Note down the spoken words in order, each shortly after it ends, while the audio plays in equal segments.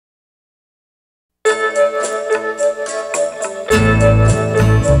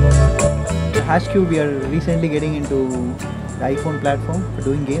HQ, we are recently getting into the iPhone platform for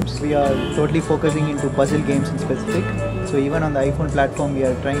doing games. We are totally focusing into puzzle games in specific. So even on the iPhone platform, we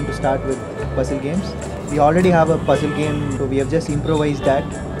are trying to start with puzzle games. We already have a puzzle game, so we have just improvised that,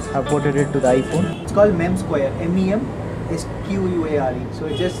 have ported it to the iPhone. It's called Mem Square, MEM-SQUARE. So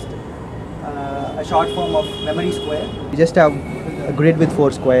it's just a short form of memory square. You just have a grid with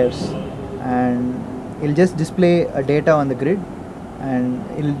 4 squares, and it'll just display a data on the grid, and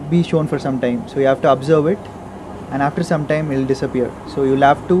it'll be shown for some time. So you have to observe it, and after some time it'll disappear. So you'll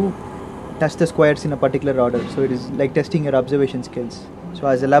have to touch the squares in a particular order. So it is like testing your observation skills. So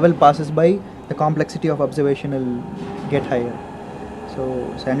as the level passes by, the complexity of observation will get higher. So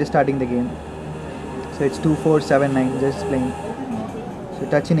I'm just starting the game. So it's 2, 4, 7, 9, just playing. So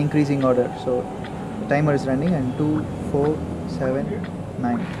touch in increasing order. So the timer is running, and 2, 4, 7,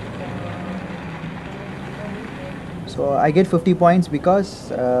 9. So I get 50 points because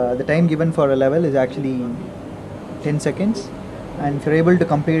the time given for a level is actually 10 seconds, and if you're able to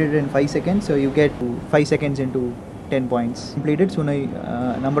complete it in 5 seconds, so you get 5 seconds into 10 points. Completed, so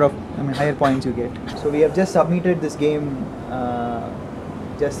higher points you get. So we have just submitted this game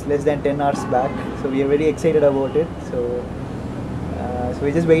just less than 10 hours back, so we are very excited about it. So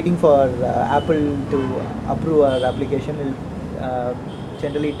we're just waiting for Apple to approve our application. It will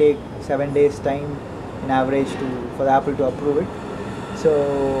generally take 7 days time in average for the Apple to approve it. So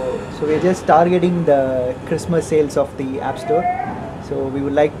we're just targeting the Christmas sales of the App Store. So we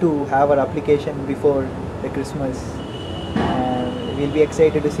would like to have our application before the Christmas, and we'll be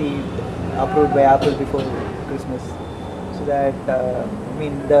excited to see it approved by Apple before Christmas. So that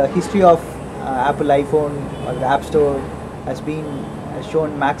the history of Apple iPhone or the App Store has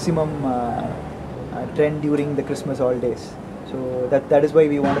shown maximum trend during the Christmas holidays. So that is why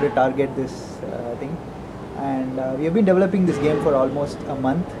we wanted to target this thing, and we have been developing this game for almost a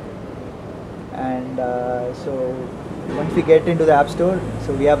month. And so once we get into the App Store,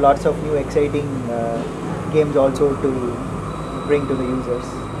 so we have lots of new exciting games also to bring to the users.